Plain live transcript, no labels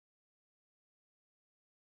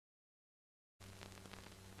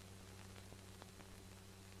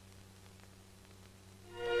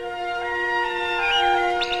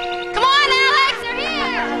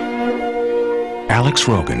Alex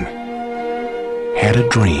Rogan had a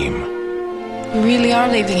dream. You really are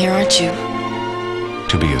leaving here, aren't you?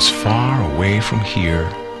 To be as far away from here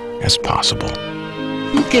as possible.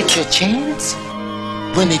 You get your chance.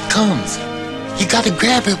 When it comes, you gotta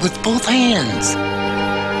grab it with both hands.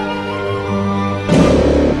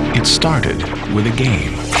 It started with a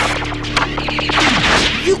game.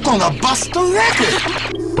 You gonna bust the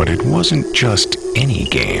record! But it wasn't just any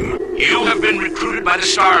game. You have been recruited by the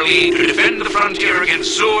Star League to defend the frontier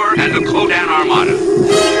against Zur and the Kodan Armada.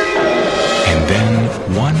 And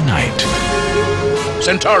then, one night...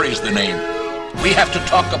 Centauri's the name. We have to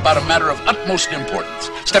talk about a matter of utmost importance.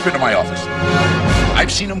 Step into my office.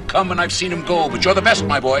 I've seen him come and I've seen him go, but you're the best,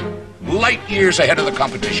 my boy. Light years ahead of the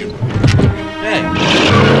competition. Hey.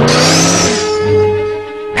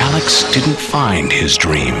 Alex didn't find his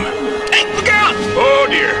dream. Hey, look out! Oh,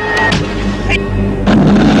 dear.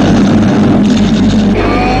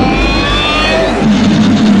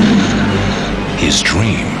 His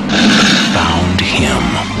dream found him.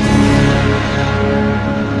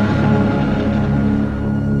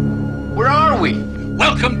 Where are we?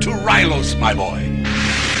 Welcome to Rylos, my boy.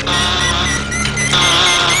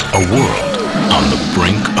 A world on the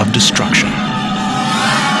brink of destruction.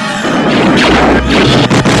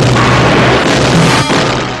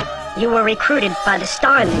 You were recruited by the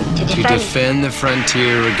Star League to defend the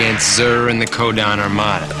frontier against Zur and the Kodan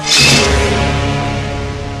Armada.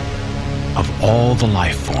 Of all the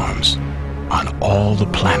life forms, on all the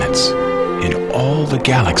planets, in all the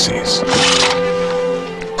galaxies.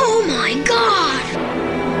 Oh my God!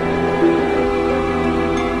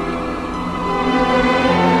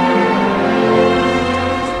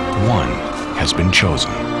 One has been chosen.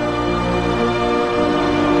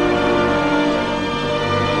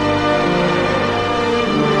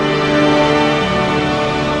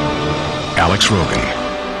 Alex Rogan.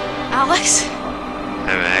 Alex?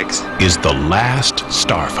 I'm Max. Is the last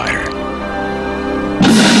Starfighter.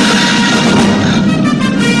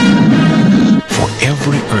 For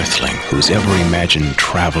every Earthling who's ever imagined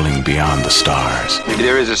traveling beyond the stars. Maybe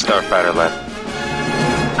there is a Starfighter left.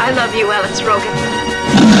 I love you, Alex Rogan.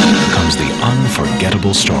 Comes the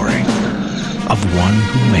unforgettable story of one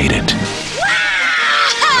who made it.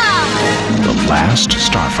 The last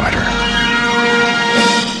Starfighter.